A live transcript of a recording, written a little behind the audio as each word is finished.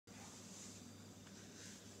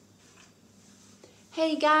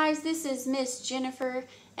Hey guys, this is Miss Jennifer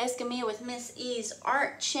Escamilla with Miss E's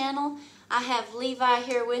Art Channel. I have Levi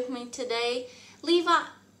here with me today. Levi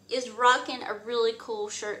is rocking a really cool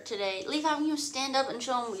shirt today. Levi, can you stand up and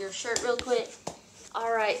show him your shirt real quick?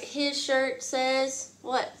 Alright, his shirt says,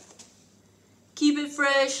 what? Keep it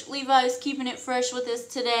fresh. Levi's keeping it fresh with us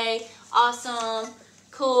today. Awesome.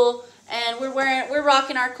 Cool. And we're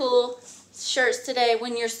rocking our cool shirts today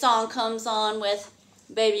when your song comes on with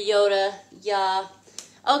Baby Yoda. Yeah.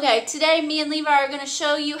 Okay, today me and Levi are going to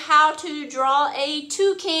show you how to draw a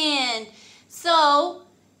toucan. So,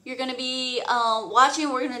 you're going to be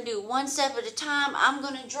watching. We're going to do one step at a time. I'm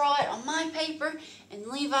going to draw it on my paper, and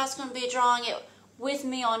Levi's going to be drawing it with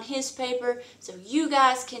me on his paper, so you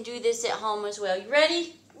guys can do this at home as well. You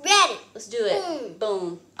ready? Ready. Let's do it.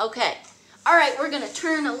 Boom. Okay. All right, we're going to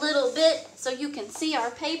turn a little bit so you can see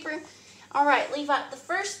our paper. All right, Levi, the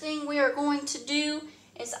first thing we are going to do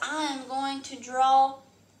is I am going to draw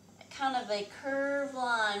kind of a curved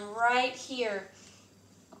line right here.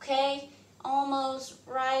 Okay? Almost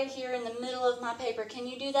right here in the middle of my paper. Can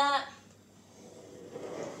you do that?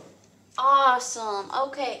 Awesome.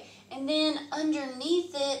 Okay. And then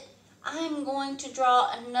underneath it, I'm going to draw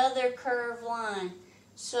another curved line.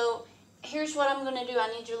 So here's what I'm going to do. I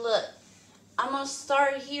need you to look. I'm going to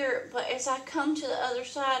start here, but as I come to the other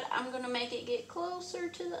side, I'm going to make it get closer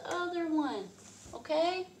to the other one.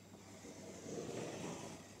 Okay?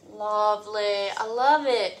 Lovely. I love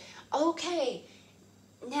it. Okay.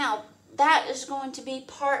 Now, that is going to be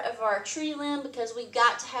part of our tree limb because we've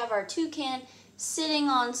got to have our toucan sitting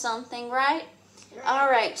on something, right?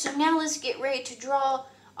 Alright, so now let's get ready to draw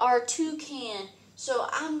our toucan. So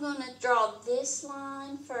I'm going to draw this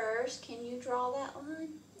line first. Can you draw that line?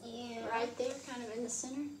 Yeah. Right there, kind of in the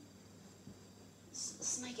center.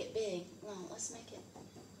 Let's make it big. No, let's make it...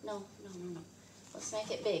 No. Let's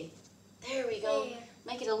make it big. There we go. Yeah.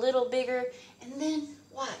 Make it a little bigger. And then,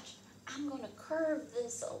 watch. I'm going to curve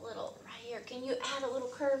this a little right here. Can you add a little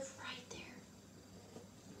curve right there?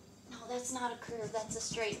 No, that's not a curve. That's a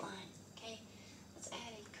straight line. Add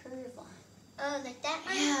a curve line. Oh, like that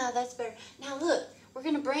one? Yeah, that's better. Now look, we're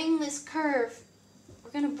going to bring this curve.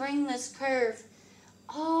 We're going to bring this curve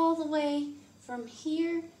all the way from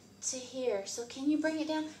here to here. So can you bring it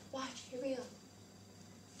down? Watch, here we go.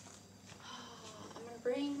 Oh, I'm going to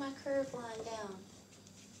bring my curve line down.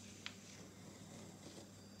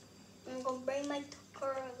 I'm going to bring my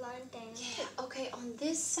curve line down. Yeah, okay, on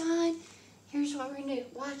this side, here's what we're going to do.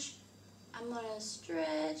 Watch, I'm going to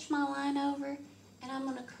stretch my line over. And I'm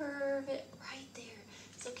going to curve it right there.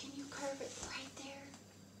 So can you curve it right there?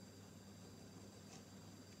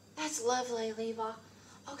 That's lovely, Levi.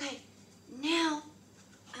 Okay, now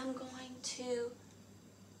I'm going to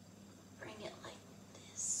bring it like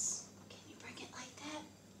this. Can you bring it like that?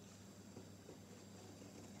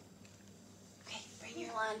 Okay, bring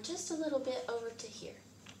your line just a little bit over to here.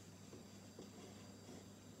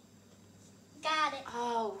 Got it.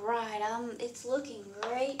 All right, it's looking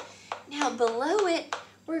great. Now below it,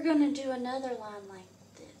 we're going to do another line like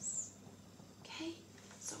this. Okay?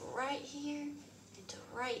 So right here and to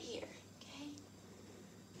right here. Okay?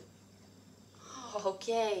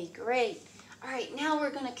 Okay, great. All right, now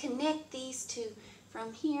we're going to connect these two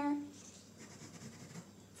from here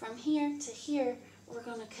to here. We're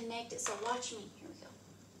going to connect it. So watch me. Here we go.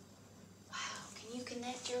 Wow, can you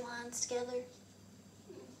connect your lines together?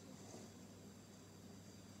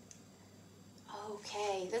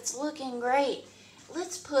 Okay, that's looking great.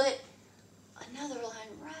 Let's put another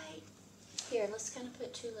line right here. Let's kind of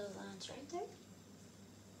put two little lines right there.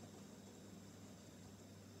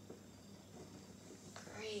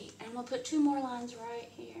 Great. And I'm going to put two more lines right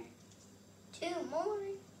here. Two more?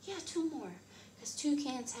 Yeah, two more. Because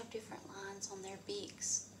toucans have different lines on their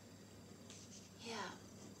beaks. Yeah.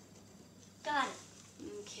 Got it.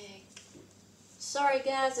 Okay. Sorry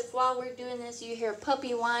guys if while we're doing this you hear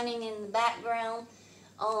puppy whining in the background.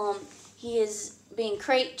 He is being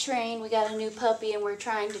crate trained. We got a new puppy and we're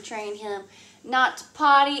trying to train him not to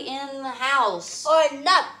potty in the house. Or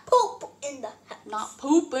not poop in the house. Not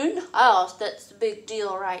poop in the house. That's the big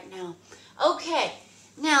deal right now. Okay,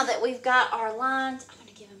 now that we've got our lines, I'm going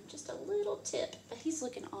to give him just a little tip, but he's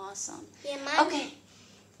looking awesome. Yeah, mine. Okay,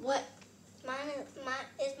 what?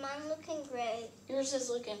 Is mine looking great? Yours is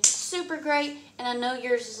looking super great, and I know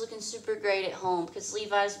yours is looking super great at home because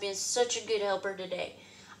Levi's been such a good helper today.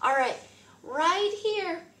 All right, right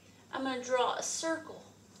here, I'm going to draw a circle.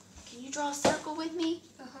 Can you draw a circle with me?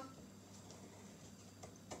 Uh-huh.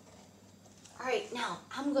 All right, now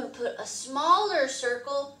I'm going to put a smaller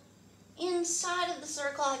circle inside of the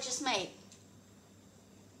circle I just made.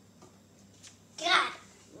 Got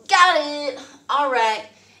it. Got it. All right.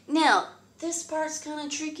 Now, this part's kind of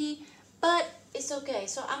tricky, but it's okay.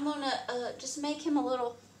 So I'm going to just make him a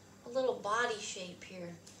little body shape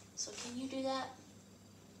here. So can you do that?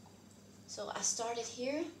 So I started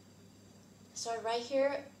here. I started right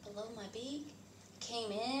here below my beak.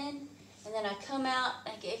 Came in, and then I come out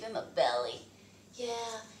and I gave him a belly.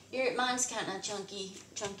 Yeah, mine's kind of chunky,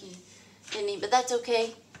 didn't he? But that's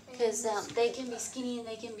okay, because they can be skinny and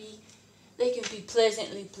they can be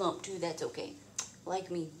pleasantly plump too. That's okay,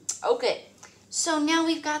 like me. Okay, so now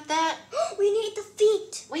we've got that. We need the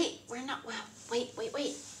feet. Wait, we're not. Well,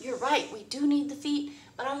 wait. You're right. We do need the feet,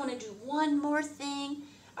 but I want to do one more thing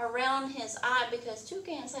around his eye, because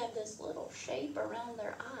toucans have this little shape around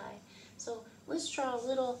their eye. So let's draw a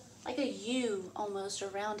little, like a U almost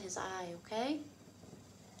around his eye, okay?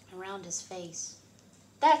 Around his face.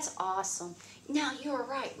 That's awesome. Now you're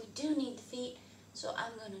right, we do need the feet, so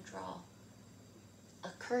I'm going to draw a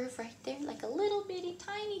curve right there, like a little bitty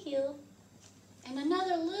tiny heel, and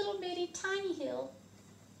another little bitty tiny heel.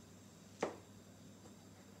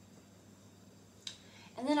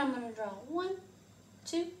 And then I'm going to draw 1,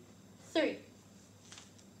 2, 3.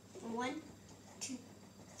 1, 2,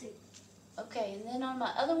 3. Okay, and then on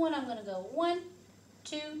my other one, I'm going to go 1,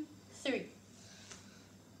 2, 3.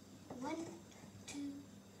 1, 2,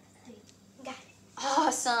 3. Got it.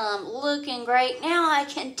 Awesome, looking great. Now I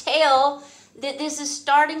can tell that this is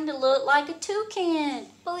starting to look like a toucan.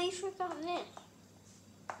 But we forgot this.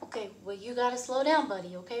 Okay, well, you got to slow down,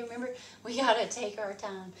 buddy, okay? Remember, we got to take our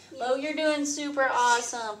time. Oh, you're doing super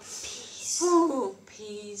awesome. Peace. Ooh,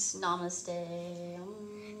 peace. Namaste.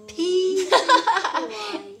 Peace.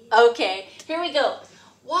 Okay, here we go.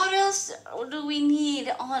 What else do we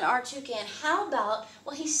need on our toucan? How about,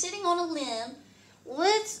 well, he's sitting on a limb.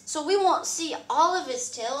 So we won't see all of his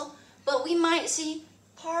tail, but we might see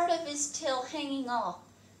part of his tail hanging off.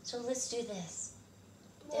 So let's do this.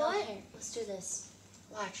 Down What? here. Let's do this.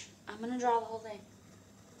 Watch. I'm going to draw the whole thing.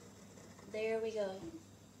 There we go. And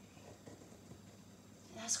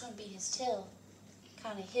that's going to be his tail,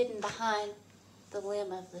 kind of hidden behind the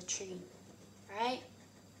limb of the tree. Right?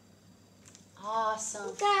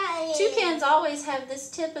 Awesome. Got it. Toucans always have this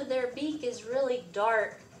tip of their beak is really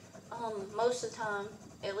dark most of the time.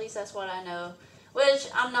 At least that's what I know. Which,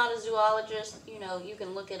 I'm not a zoologist. You know, you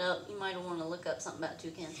can look it up. You might want to look up something about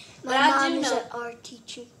toucans. My But I mom do is know. an art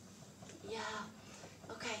teacher. Yeah.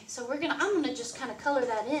 Okay, so I'm gonna just kind of color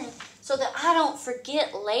that in so that I don't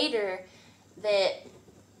forget later that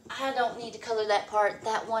I don't need to color that part.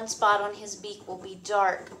 That one spot on his beak will be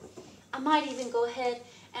dark. I might even go ahead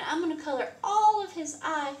and I'm gonna color all of his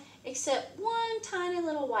eye except one tiny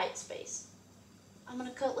little white space.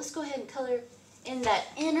 Let's go ahead and color in that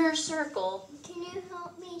inner circle. Can you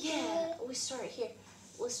help me? Yeah, we start here.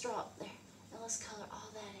 Let's draw up there and let's color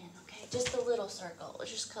all that in, okay? Just the little circle.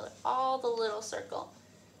 Let's just color all the little circle.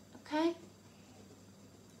 Okay?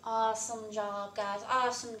 Awesome job, guys.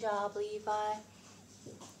 Awesome job, Levi.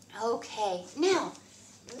 Okay, now,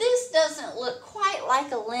 this doesn't look quite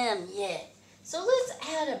like a limb yet. So let's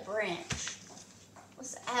add a branch.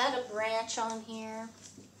 Let's add a branch on here.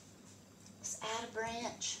 Let's add a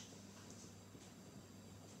branch.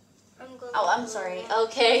 I'm sorry.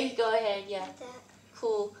 Okay, go ahead. Yeah,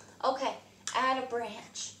 cool. Okay, add a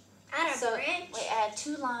branch. Add a branch? We add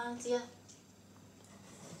 2 lines, yeah.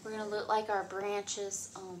 We're going to look like our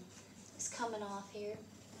branches is coming off here.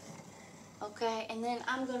 Okay, and then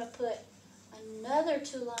I'm going to put another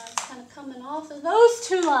 2 lines kind of coming off of those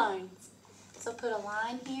 2 lines. So put a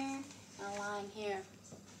line here and a line here.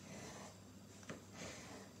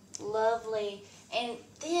 Lovely. And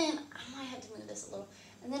then, I might have to move this a little.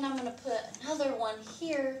 And then I'm going to put another one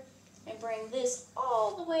here and bring this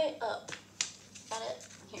all the way up. Got it?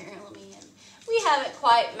 Here, let me in. We haven't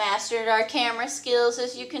quite mastered our camera skills,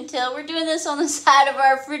 as you can tell. We're doing this on the side of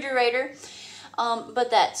our refrigerator,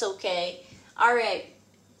 but that's okay. All right.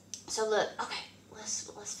 So look, okay, let's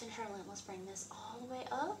finish our limb. Let's bring this all the way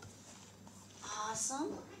up.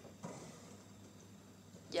 Awesome.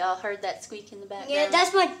 Y'all heard that squeak in the background? Yeah,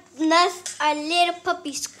 that's our little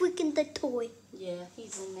puppy squeaking the toy. Yeah,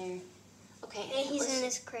 he's in there. Okay. And he's in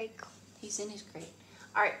his crate. He's in his crate.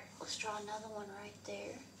 All right, let's draw another one right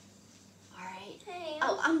there. All right. Hey,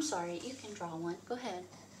 Oh, I'm sorry. You can draw one. Go ahead.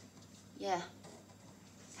 Yeah.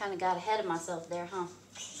 Kind of got ahead of myself there, huh?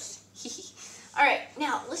 All right,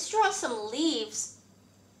 now let's draw some leaves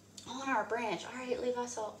on our branch. All right, Levi,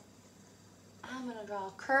 so I'm going to draw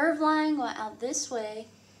a curved line going out this way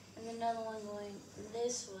and another one going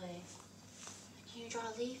this way. Can you draw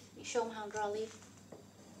a leaf? You show them how to draw a leaf?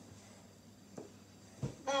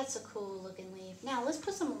 That's a cool looking leaf. Now let's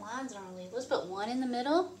put some lines on our leaf. Let's put one in the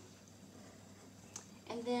middle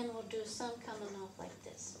And then we'll do some coming off like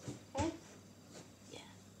this. Okay? Yeah.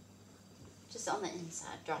 Just on the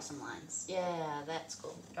inside. Draw some lines. Yeah, that's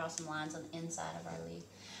cool. Draw some lines on the inside of our leaf.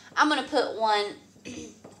 I'm going to put one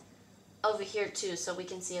over here too so we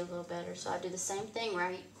can see a little better. So I do the same thing,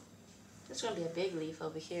 right? There's going to be a big leaf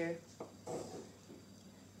over here.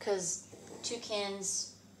 Because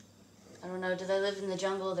toucans, I don't know, do they live in the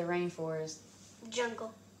jungle or the rainforest?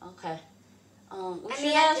 Jungle. Okay. We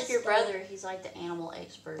should ask your brother. He's like the animal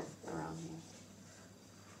expert around here.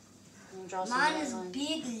 Draw Mine is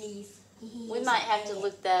big leaf. We might have to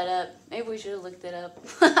look that up. Maybe we should have looked it up.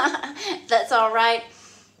 That's all right.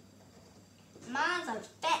 Mine's a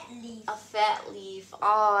fat leaf. A fat leaf.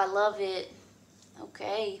 Oh, I love it.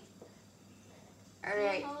 Okay. All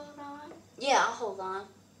right. Hold on. Yeah, I'll hold on.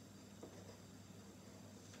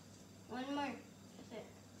 One more.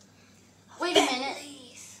 Wait a minute.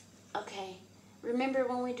 Okay. Remember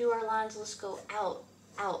when we do our lines, let's go out,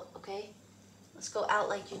 okay? Let's go out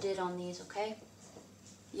like you did on these, okay?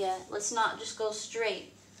 Yeah, let's not just go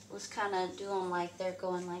straight. Let's kind of do them like they're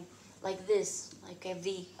going like this, like a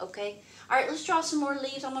V, okay? All right, let's draw some more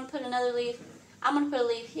leaves. I'm going to put another leaf. I'm going to put a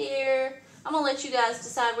leaf here. I'm going to let you guys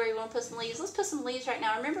decide where you want to put some leaves. Let's put some leaves right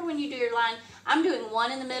now. Remember when you do your line, I'm doing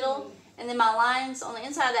one in the middle, and then my lines on the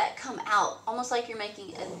inside of that come out, almost like you're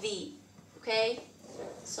making a V, okay?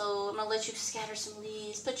 So I'm going to let you scatter some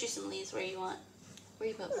leaves. Put you some leaves where you want. Where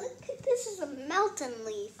you put them? Look, this is a melting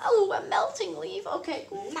leaf. Oh, a melting leaf. Okay,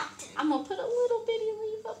 cool. Melting. I'm going to put a little bitty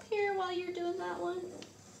leaf up here while you're doing that one.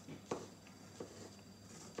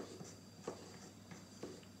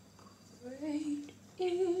 Great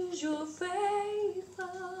is your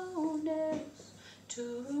faithfulness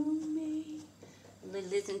to me. We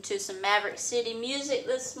listened to some Maverick City music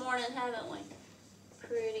this morning, haven't we?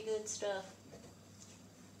 Pretty good stuff.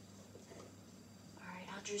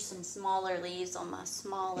 I drew some smaller leaves on my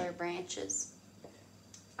smaller branches.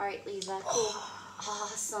 All right, Levi, cool.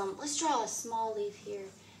 Awesome. Let's draw a small leaf here.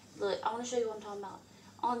 Look, I want to show you what I'm talking about.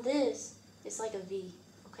 On this, it's like a V,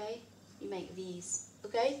 okay? You make Vs,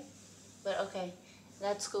 okay? But okay,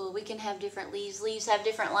 that's cool. We can have different leaves. Leaves have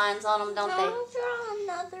different lines on them, don't they? I'll draw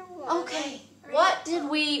another one. Okay. What did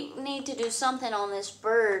we need to do something on this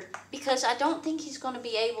bird? Because I don't think he's going to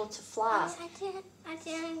be able to fly. I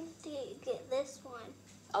didn't get this one.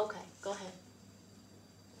 Okay, go ahead.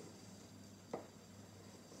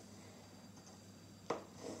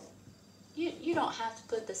 You don't have to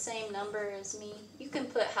put the same number as me. You can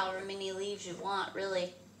put however many leaves you want,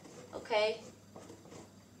 really. Okay?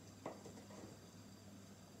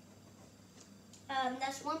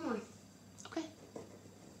 That's one more. Okay.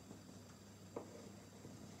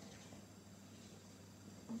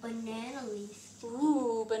 Banana leaf.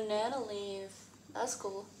 Ooh, banana leaf. That's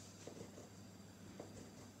cool.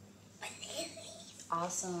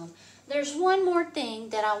 Awesome. There's one more thing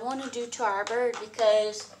that I want to do to our bird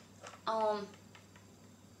because I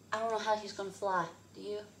don't know how he's going to fly. Do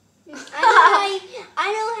you? I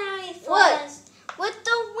know how he flies. What? With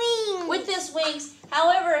the wings. With his wings.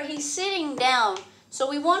 However, he's sitting down. So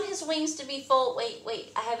we want his wings to be full.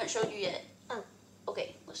 Wait. I haven't showed you yet. Oh.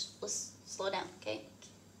 Okay. Let's slow down. Okay.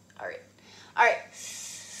 All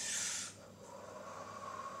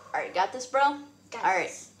right. Got this, bro? All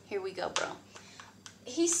right. Here we go, bro.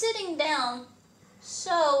 He's sitting down,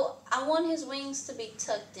 so I want his wings to be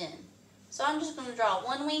tucked in. So I'm just going to draw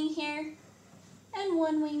one wing here and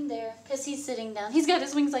one wing there because he's sitting down. He's got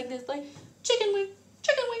his wings like this, like chicken wings.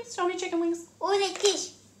 Show me chicken wings. Or like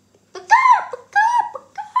this. Yeah.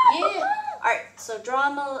 All right, so draw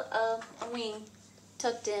him a wing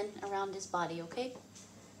tucked in around his body, okay?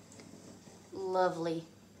 Lovely.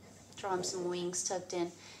 Draw him some wings tucked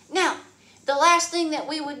in. Now, the last thing that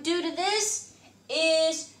we would do to this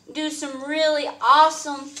is do some really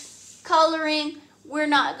awesome coloring. We're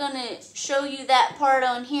not going to show you that part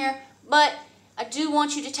on here, but I do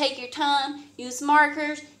want you to take your time, use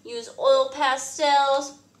markers, use oil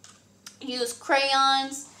pastels, use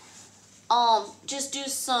crayons, just do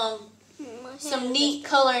some neat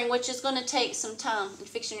coloring, which is going to take some time. You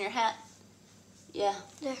fixing your hat? Yeah.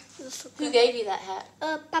 There, Who gave you that hat?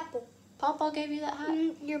 Papa. Papa gave you that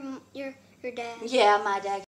hat? Your dad. Yeah, my dad.